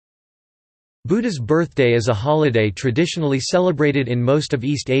Buddha's birthday is a holiday traditionally celebrated in most of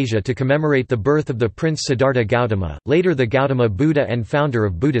East Asia to commemorate the birth of the Prince Siddhartha Gautama, later the Gautama Buddha and founder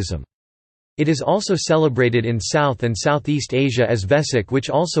of Buddhism. It is also celebrated in South and Southeast Asia as Vesak, which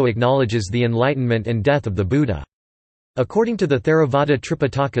also acknowledges the enlightenment and death of the Buddha. According to the Theravada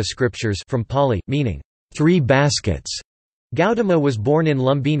Tripitaka scriptures from Pali, meaning, 3 baskets, Gautama was born in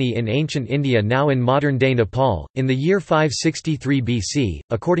Lumbini in ancient India, now in modern-day Nepal, in the year 563 BC,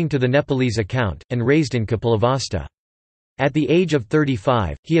 according to the Nepalese account, and raised in Kapilavastu. At the age of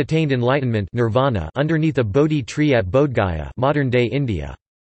 35, he attained enlightenment nirvana underneath a Bodhi tree at Bodhgaya, modern-day India.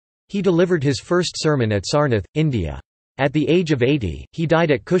 He delivered his first sermon at Sarnath, India. At the age of 80, he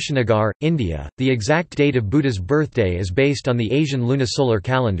died at Kushinagar, India. The exact date of Buddha's birthday is based on the Asian lunisolar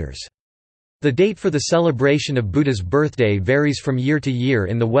calendars. The date for the celebration of Buddha's birthday varies from year to year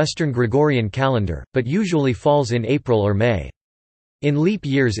in the Western Gregorian calendar, but usually falls in April or May. In leap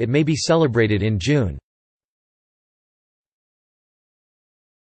years it may be celebrated in June.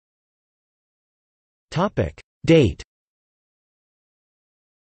 Date.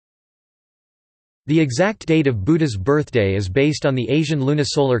 The exact date of Buddha's birthday is based on the Asian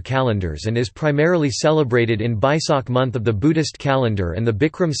lunisolar calendars and is primarily celebrated in Baisak month of the Buddhist calendar and the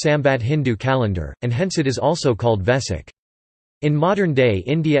Bikram Sambat Hindu calendar, and hence it is also called Vesak. In modern-day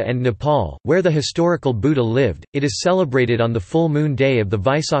India and Nepal, where the historical Buddha lived, it is celebrated on the full moon day of the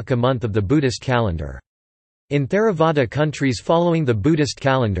Vaisakha month of the Buddhist calendar. In Theravada countries following the Buddhist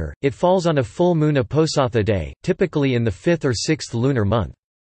calendar, it falls on a full moon Uposatha day, typically in the 5th or 6th lunar month.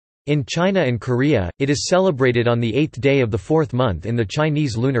 In China and Korea, it is celebrated on the 8th day of the 4th month in the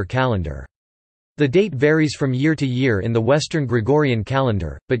Chinese lunar calendar. The date varies from year to year in the Western Gregorian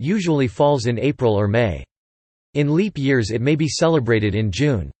calendar, but usually falls in April or May. In leap years it may be celebrated in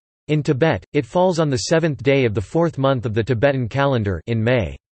June. In Tibet, it falls on the 7th day of the 4th month of the Tibetan calendar in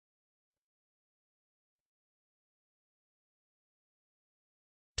May.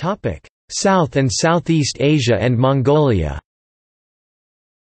 South and Southeast Asia and Mongolia.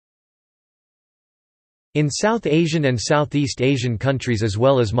 In South Asian and Southeast Asian countries as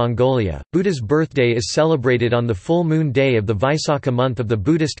well as Mongolia, Buddha's birthday is celebrated on the full moon day of the Vaisakha month of the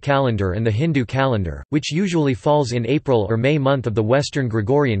Buddhist calendar and the Hindu calendar, which usually falls in April or May month of the Western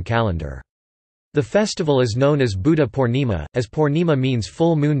Gregorian calendar. The festival is known as Buddha Purnima, as Purnima means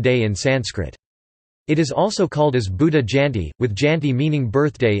full moon day in Sanskrit. It is also called as Buddha Jayanti, with Jayanti meaning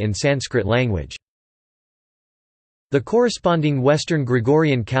birthday in Sanskrit language. The corresponding Western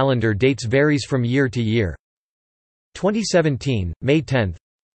Gregorian calendar dates varies from year to year. 2017, May 10.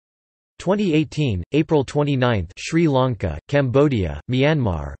 2018, April 29, Sri Lanka, Cambodia,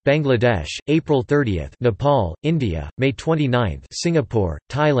 Myanmar, Bangladesh, April 30, Nepal, India, May 29, Singapore,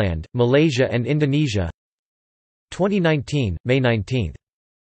 Thailand, Malaysia and Indonesia. 2019, May 19.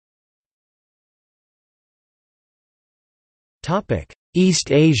 Topic: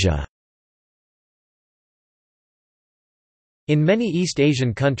 East Asia. In many East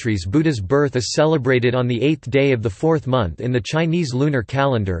Asian countries Buddha's birth is celebrated on the 8th day of the 4th month in the Chinese lunar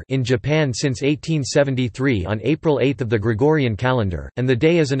calendar, in Japan since 1873 on April 8 of the Gregorian calendar, and the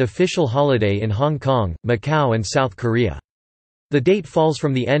day is an official holiday in Hong Kong, Macau and South Korea. The date falls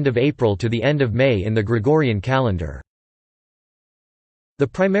from the end of April to the end of May in the Gregorian calendar. The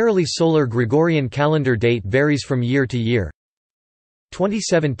primarily solar Gregorian calendar date varies from year to year.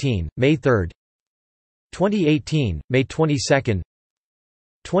 2017, May 3. 2018, May 22.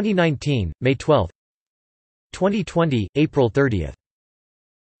 2019, May 12. 2020, April 30.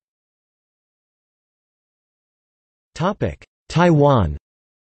 Taiwan.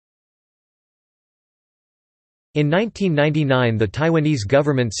 In 1999 the Taiwanese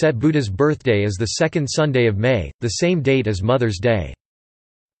government set Buddha's birthday as the second Sunday of May, the same date as Mother's Day.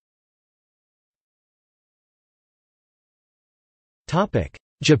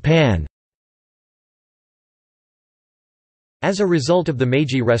 Japan. As a result of the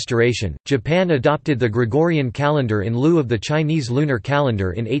Meiji Restoration, Japan adopted the Gregorian calendar in lieu of the Chinese lunar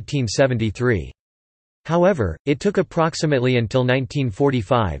calendar in 1873. However, it took approximately until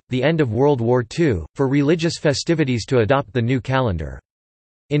 1945, the end of World War II, for religious festivities to adopt the new calendar.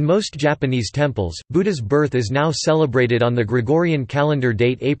 In most Japanese temples, Buddha's birth is now celebrated on the Gregorian calendar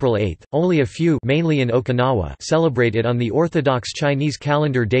date April 8. Only a few, mainly in Okinawa, celebrate it on the Orthodox Chinese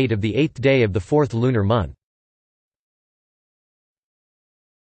calendar date of the 8th day of the 4th lunar month.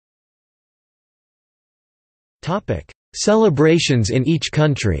 Celebrations in each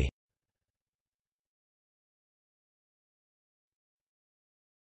country.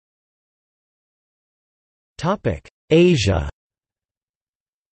 Asia.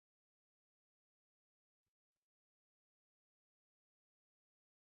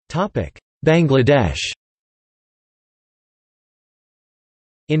 Bangladesh.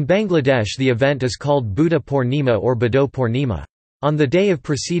 In Bangladesh the event is called Buddha Purnima or Bado Purnima. On the day of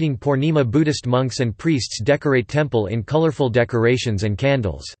preceding Purnima, Buddhist monks and priests decorate temple in colorful decorations and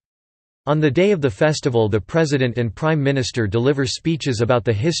candles. On the day of the festival the President and Prime Minister deliver speeches about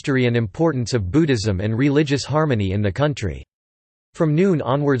the history and importance of Buddhism and religious harmony in the country. From noon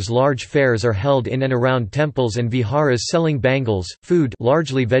onwards large fairs are held in and around temples and viharas selling bangles, food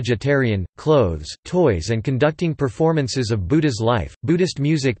largely vegetarian, clothes, toys and conducting performances of Buddha's life, Buddhist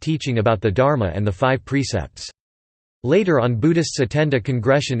music teaching about the Dharma and the 5 precepts. Later on Buddhists attend a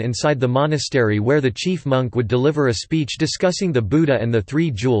congregation inside the monastery where the chief monk would deliver a speech discussing the Buddha and the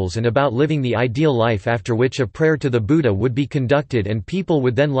 3 jewels and about living the ideal life, after which a prayer to the Buddha would be conducted and people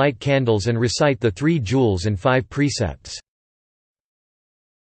would then light candles and recite the 3 jewels and 5 precepts.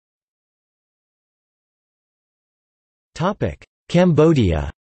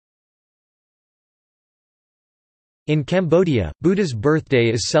 Cambodia. In Cambodia, Buddha's birthday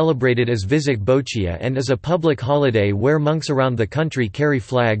is celebrated as Visak Bochia and is a public holiday where monks around the country carry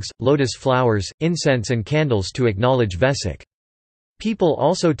flags, lotus flowers, incense and candles to acknowledge Vesak. People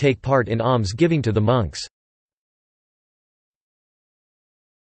also take part in alms giving to the monks.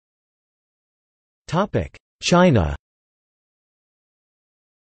 China.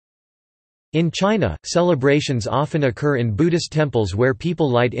 In China, celebrations often occur in Buddhist temples where people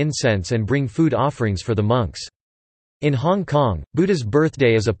light incense and bring food offerings for the monks. In Hong Kong, Buddha's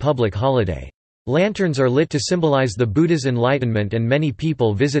birthday is a public holiday. Lanterns are lit to symbolize the Buddha's enlightenment and many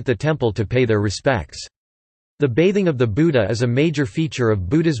people visit the temple to pay their respects. The bathing of the Buddha is a major feature of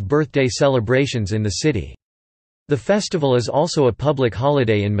Buddha's birthday celebrations in the city. The festival is also a public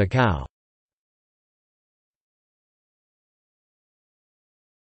holiday in Macau.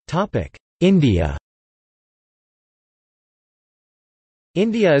 India.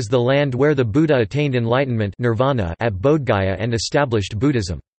 India is the land where the Buddha attained enlightenment nirvana at Bodh Gaya and established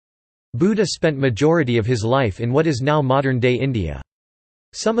Buddhism. Buddha spent majority of his life in what is now modern-day India.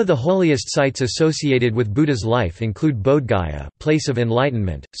 Some of the holiest sites associated with Buddha's life include Bodh Gaya, place of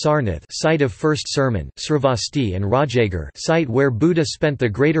enlightenment, Sarnath, site of first sermon, Sravasti and Rajagar, site where Buddha spent the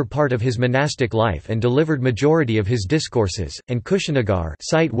greater part of his monastic life and delivered majority of his discourses, and Kushinagar,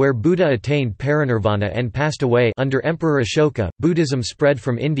 site where Buddha attained parinirvana and passed away. Under Emperor Ashoka, Buddhism spread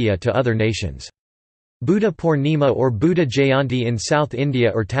from India to other nations. Buddha Purnima or Buddha Jayanti in South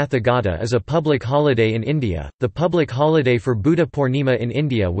India or Tathagata is a public holiday in India. The public holiday for Buddha Purnima in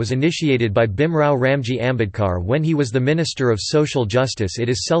India was initiated by Bhimrao Ramji Ambedkar when he was the Minister of Social Justice. It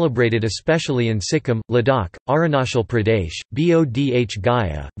is celebrated especially in Sikkim, Ladakh, Arunachal Pradesh, Bodh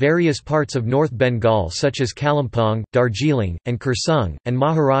Gaya, various parts of North Bengal such as Kalimpong, Darjeeling, and Kursung, and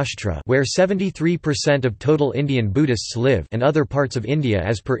Maharashtra where 73% of total Indian Buddhists live, and other parts of India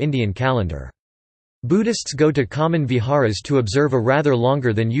as per Indian calendar. Buddhists go to common viharas to observe a rather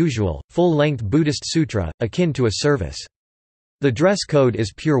longer than usual, full-length Buddhist sutra, akin to a service. The dress code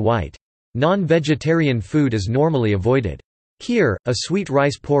is pure white. Non-vegetarian food is normally avoided. Kheer, a sweet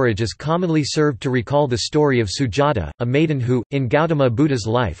rice porridge, is commonly served to recall the story of Sujata, a maiden who, in Gautama Buddha's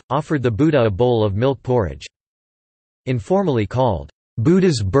life, offered the Buddha a bowl of milk porridge. Informally called,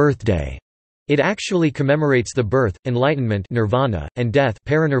 Buddha's birthday, it actually commemorates the birth, enlightenment nirvana, and death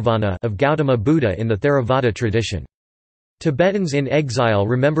parinirvana of Gautama Buddha in the Theravada tradition. Tibetans in exile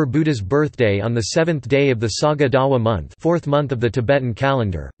remember Buddha's birthday on the 7th day of the Saga Dawa month, 4th month of the Tibetan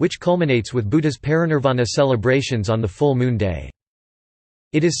calendar, which culminates with Buddha's parinirvana celebrations on the full moon day.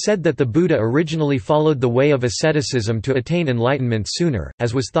 It is said that the Buddha originally followed the way of asceticism to attain enlightenment sooner,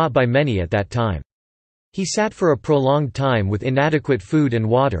 as was thought by many at that time. He sat for a prolonged time with inadequate food and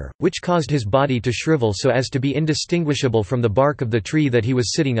water, which caused his body to shrivel so as to be indistinguishable from the bark of the tree that he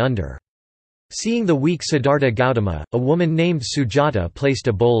was sitting under. Seeing the weak Siddhartha Gautama, a woman named Sujata placed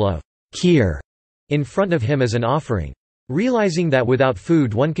a bowl of kheer in front of him as an offering. Realizing that without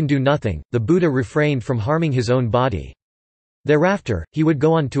food one can do nothing, the Buddha refrained from harming his own body. Thereafter, he would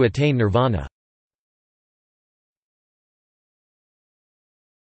go on to attain nirvana.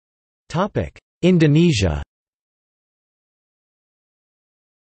 Indonesia.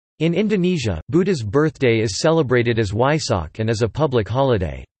 In Indonesia, Buddha's birthday is celebrated as Waisak and is a public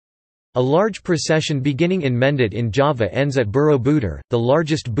holiday. A large procession beginning in Mendut in Java ends at Borobudur, the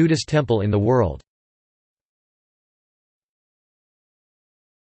largest Buddhist temple in the world.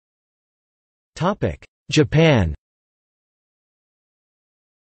 Japan.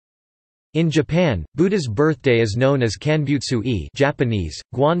 In Japan, Buddha's birthday is known as Kanbutsu-e Japanese,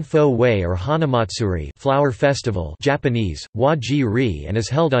 Guan-fo-wei or Hanamatsuri flower festival Japanese, Wa-ji-ri and is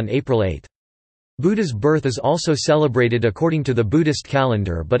held on April 8. Buddha's birth is also celebrated according to the Buddhist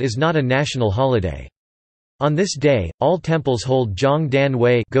calendar but is not a national holiday. On this day, all temples hold Zhong Dan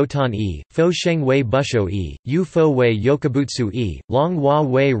Wei Gotan Yi, Fo Sheng Wei Busho Yi, Yu Fo Wei Yokabutsu Yi, Long Hua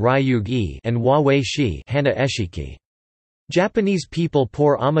Wei Ryug Yi, and Hua Wei Shi Hana Eshiki. Japanese people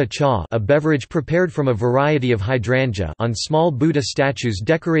pour ama cha, a beverage prepared from a variety of hydrangea, on small Buddha statues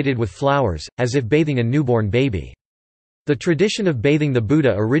decorated with flowers, as if bathing a newborn baby. The tradition of bathing the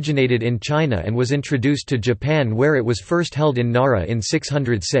Buddha originated in China and was introduced to Japan, where it was first held in Nara in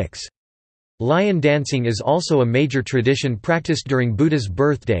 606. Lion dancing is also a major tradition practiced during Buddha's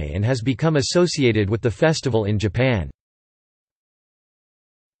birthday and has become associated with the festival in Japan.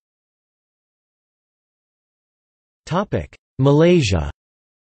 Malaysia.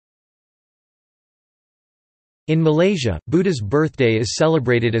 In Malaysia, Buddha's birthday is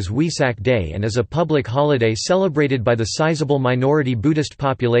celebrated as Wesak Day and is a public holiday celebrated by the sizable minority Buddhist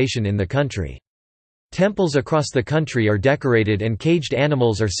population in the country. Temples across the country are decorated and caged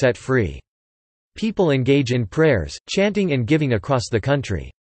animals are set free. People engage in prayers, chanting and giving across the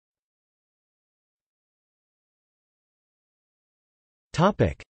country.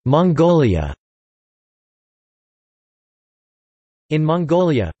 Mongolia. In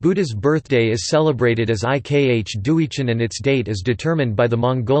Mongolia, Buddha's birthday is celebrated as Ikh Duichan and its date is determined by the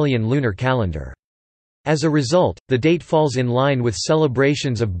Mongolian lunar calendar. As a result, the date falls in line with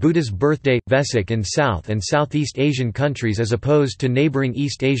celebrations of Buddha's birthday, Vesak in South and Southeast Asian countries as opposed to neighboring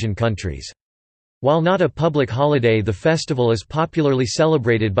East Asian countries. While not a public holiday, the festival is popularly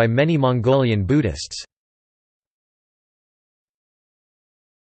celebrated by many Mongolian Buddhists.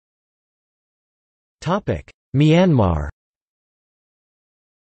 Myanmar.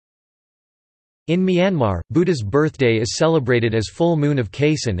 In Myanmar, Buddha's birthday is celebrated as full moon of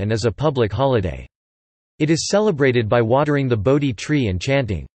Kaisan and is a public holiday. It is celebrated by watering the Bodhi tree and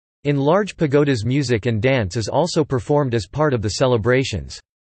chanting. In large pagodas, music and dance is also performed as part of the celebrations.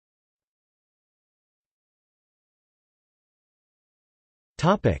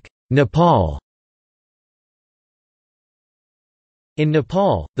 Nepal. In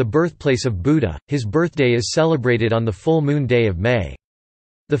Nepal, the birthplace of Buddha, his birthday is celebrated on the full moon day of May.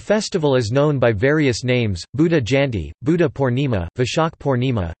 The festival is known by various names: Buddha Jayanti, Buddha Purnima, Vishak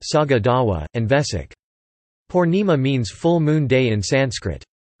Purnima, Saga Dawa, and Vesak. Purnima means full moon day in Sanskrit.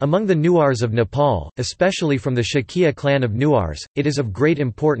 Among the Newars of Nepal, especially from the Shakya clan of Newars, it is of great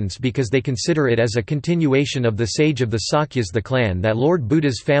importance because they consider it as a continuation of the sage of the Sakyas, the clan that Lord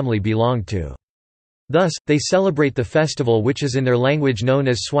Buddha's family belonged to. Thus, they celebrate the festival, which is in their language known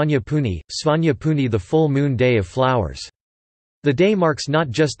as Swanyapuni, Svanyapuni, the full moon day of flowers. The day marks not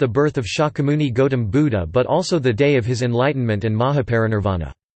just the birth of Shakyamuni Gautam Buddha but also the day of his enlightenment and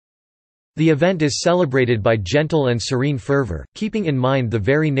Mahaparinirvana. The event is celebrated by gentle and serene fervor, keeping in mind the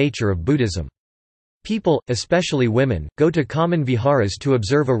very nature of Buddhism. People, especially women, go to common viharas to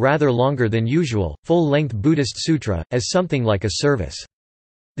observe a rather longer than usual, full-length Buddhist sutra, as something like a service.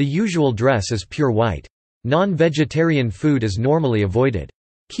 The usual dress is pure white. Non-vegetarian food is normally avoided.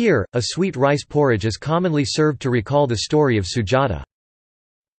 Kheer, a sweet rice porridge, is commonly served to recall the story of Sujata.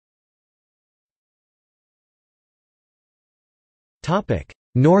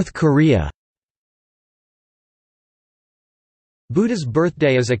 North Korea. Buddha's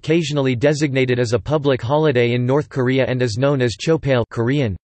birthday is occasionally designated as a public holiday in North Korea and is known as Chopail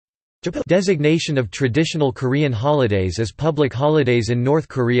Korean. Designation of traditional Korean holidays as public holidays in North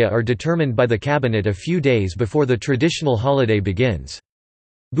Korea are determined by the cabinet a few days before the traditional holiday begins.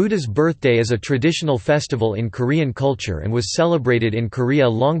 Buddha's birthday is a traditional festival in Korean culture and was celebrated in Korea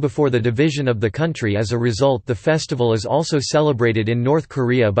long before the division of the country. As a result, the festival is also celebrated in North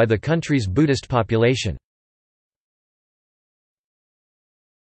Korea by the country's Buddhist population.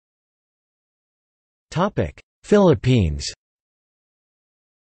 Philippines.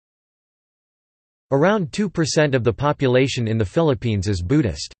 Around 2% of the population in the Philippines is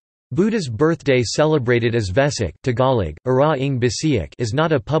Buddhist. Buddha's birthday, celebrated as Vesak Tagalog, Ara-ing Bisiak, is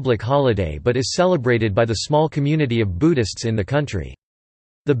not a public holiday but is celebrated by the small community of Buddhists in the country.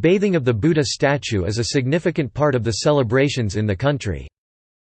 The bathing of the Buddha statue is a significant part of the celebrations in the country.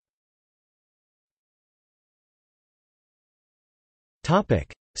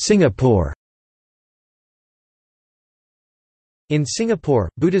 Singapore. In Singapore,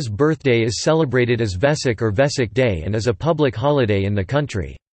 Buddha's birthday is celebrated as Vesak or Vesak Day and is a public holiday in the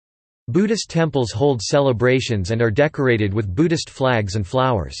country. Buddhist temples hold celebrations and are decorated with Buddhist flags and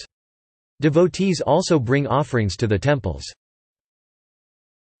flowers. Devotees also bring offerings to the temples.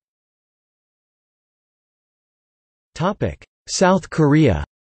 South Korea.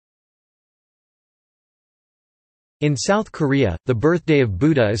 In South Korea, the birthday of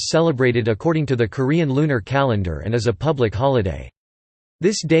Buddha is celebrated according to the Korean lunar calendar and is a public holiday.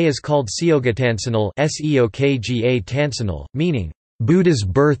 This day is called Seoggatanseonal, Seokga-tanseonal, meaning, Buddha's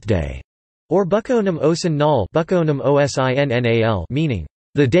birthday, or Bukkonam Osan Nal, Bukkonam Osinnal, meaning,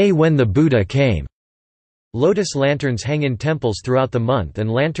 the day when the Buddha came. Lotus lanterns hang in temples throughout the month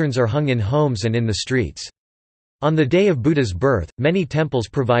and lanterns are hung in homes and in the streets. On the day of Buddha's birth, many temples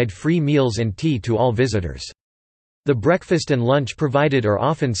provide free meals and tea to all visitors. The breakfast and lunch provided are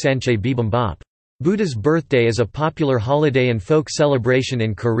often sanche bibimbap. Buddha's birthday is a popular holiday and folk celebration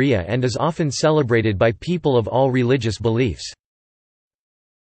in Korea and is often celebrated by people of all religious beliefs.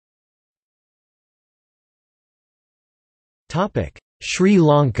 Sri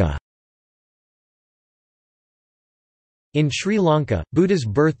Lanka. In Sri Lanka, Buddha's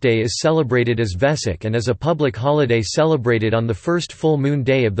birthday is celebrated as Vesak and is a public holiday celebrated on the first full moon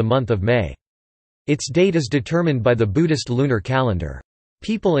day of the month of May. Its date is determined by the Buddhist lunar calendar.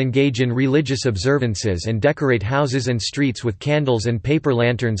 People engage in religious observances and decorate houses and streets with candles and paper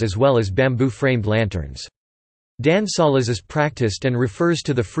lanterns as well as bamboo-framed lanterns. Dansalas is practiced and refers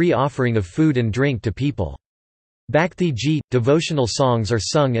to the free offering of food and drink to people. Bhakti ji, devotional songs are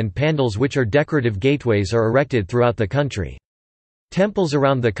sung and pandals which are decorative gateways are erected throughout the country. Temples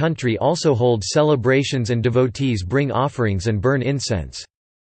around the country also hold celebrations and devotees bring offerings and burn incense.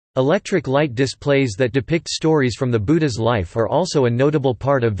 Electric light displays that depict stories from the Buddha's life are also a notable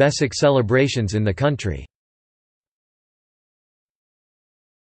part of Vesak celebrations in the country.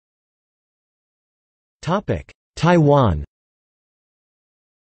 Taiwan.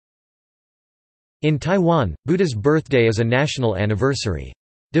 In Taiwan, Buddha's birthday is a national anniversary.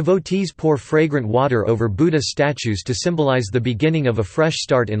 Devotees pour fragrant water over Buddha statues to symbolize the beginning of a fresh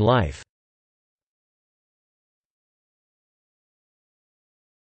start in life.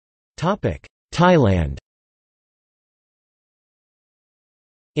 Thailand.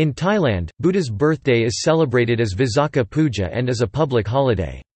 In Thailand, Buddha's birthday is celebrated as Visakha Puja and is a public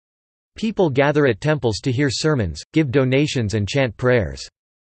holiday. People gather at temples to hear sermons, give donations and chant prayers.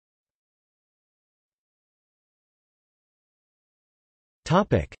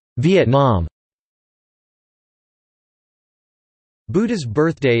 Vietnam. Buddha's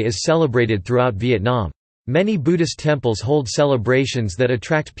birthday is celebrated throughout Vietnam. Many Buddhist temples hold celebrations that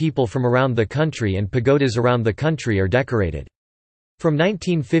attract people from around the country and pagodas around the country are decorated. From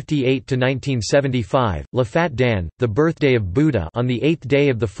 1958 to 1975, La Phat Dan, the birthday of Buddha on the 8th day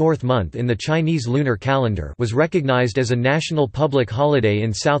of the 4th month in the Chinese lunar calendar, was recognized as a national public holiday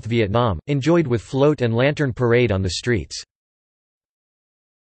in South Vietnam, enjoyed with float and lantern parade on the streets.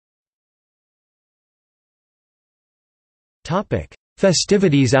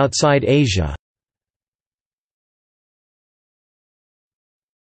 Festivities outside Asia.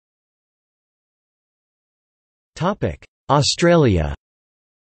 Australia.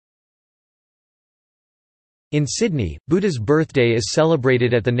 In Sydney, Buddha's birthday is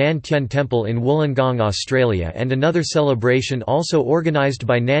celebrated at the Nan Tien Temple in Wollongong, Australia, and another celebration also organised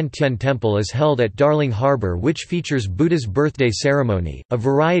by Nan Tien Temple is held at Darling Harbour, which features Buddha's birthday ceremony, a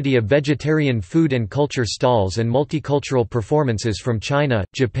variety of vegetarian food and culture stalls and multicultural performances from China,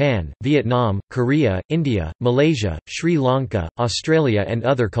 Japan, Vietnam, Korea, India, Malaysia, Sri Lanka, Australia and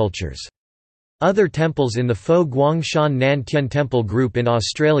other cultures. Other temples in the Fo Guang Shan Nan Tien Temple group in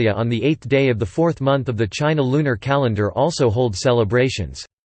Australia on the 8th day of the 4th month of the China lunar calendar also hold celebrations.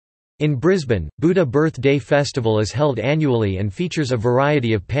 In Brisbane, Buddha Birth Day Festival is held annually and features a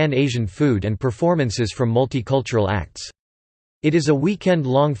variety of Pan-Asian food and performances from multicultural acts. It is a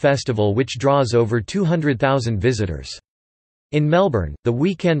weekend-long festival which draws over 200,000 visitors. In Melbourne, the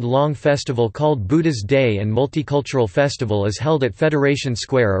weekend-long festival called Buddha's Day and Multicultural Festival is held at Federation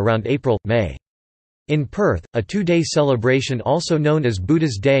Square around April-May. In Perth, a two-day celebration also known as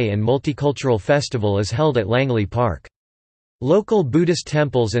Buddha's Day and Multicultural Festival is held at Langley Park. Local Buddhist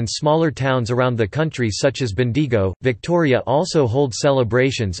temples and smaller towns around the country such as Bendigo, Victoria also hold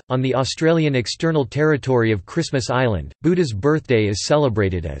celebrations. On the Australian external territory of Christmas Island, Buddha's birthday is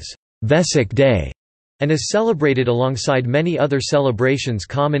celebrated as Vesak Day and is celebrated alongside many other celebrations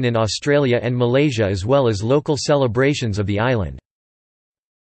common in Australia and Malaysia as well as local celebrations of the island.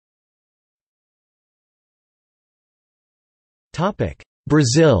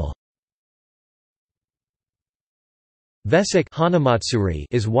 Brazil. Vesak Hanamatsuri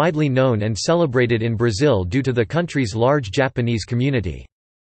is widely known and celebrated in Brazil due to the country's large Japanese community.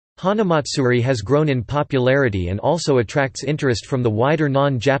 Hanamatsuri has grown in popularity and also attracts interest from the wider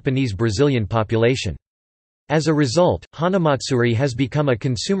non-Japanese Brazilian population. As a result, Hanamatsuri has become a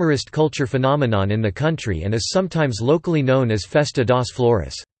consumerist culture phenomenon in the country and is sometimes locally known as Festa das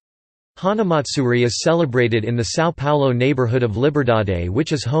Flores. Hanamatsuri is celebrated in the São Paulo neighborhood of Liberdade,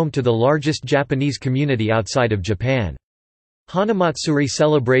 which is home to the largest Japanese community outside of Japan. Hanamatsuri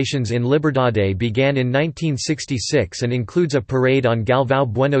celebrations in Liberdade began in 1966 and includes a parade on Galvão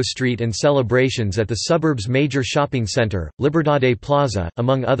Bueno Street and celebrations at the suburb's major shopping center, Liberdade Plaza,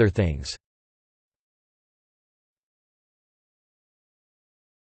 among other things.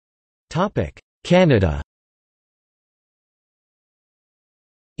 Canada.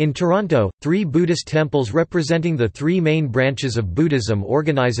 In Toronto, 3 Buddhist temples representing the 3 main branches of Buddhism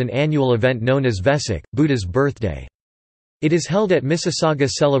organize an annual event known as Vesak, Buddha's birthday. It is held at Mississauga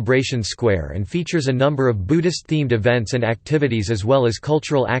Celebration Square and features a number of Buddhist-themed events and activities as well as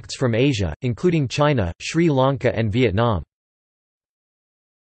cultural acts from Asia, including China, Sri Lanka and Vietnam.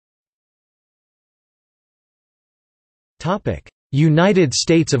 United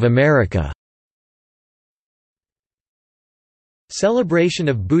States of America. Celebration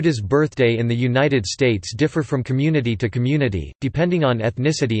of Buddha's birthday in the United States differ from community to community, depending on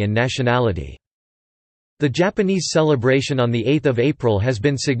ethnicity and nationality. The Japanese celebration on 8 April has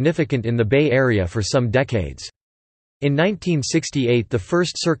been significant in the Bay Area for some decades. In 1968 the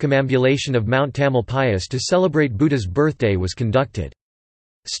first circumambulation of Mount Tamalpais to celebrate Buddha's birthday was conducted.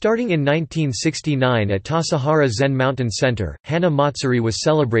 Starting in 1969 at Tassajara Zen Mountain Center, Hana Matsuri was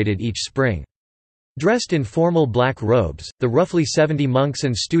celebrated each spring. Dressed in formal black robes, the roughly 70 monks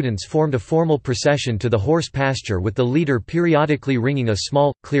and students formed a formal procession to the horse pasture with the leader periodically ringing a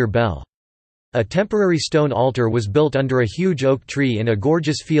small, clear bell. A temporary stone altar was built under a huge oak tree in a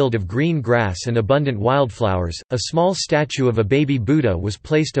gorgeous field of green grass and abundant wildflowers. A small statue of a baby Buddha was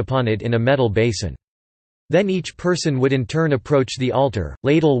placed upon it in a metal basin. Then each person would in turn approach the altar,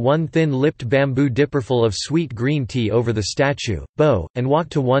 ladle one thin-lipped bamboo dipperful of sweet green tea over the statue, bow, and walk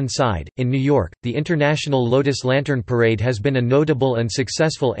to one side. In New York, the International Lotus Lantern Parade has been a notable and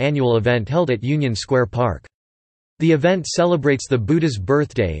successful annual event held at Union Square Park. The event celebrates the Buddha's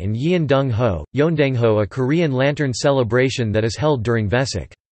birthday and Yeondang-ho, Yeondang-ho, a Korean lantern celebration that is held during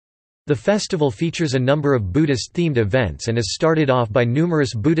Vesak. The festival features a number of Buddhist-themed events and is started off by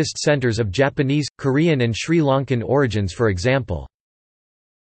numerous Buddhist centers of Japanese, Korean and Sri Lankan origins, for example.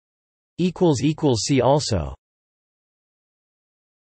 See also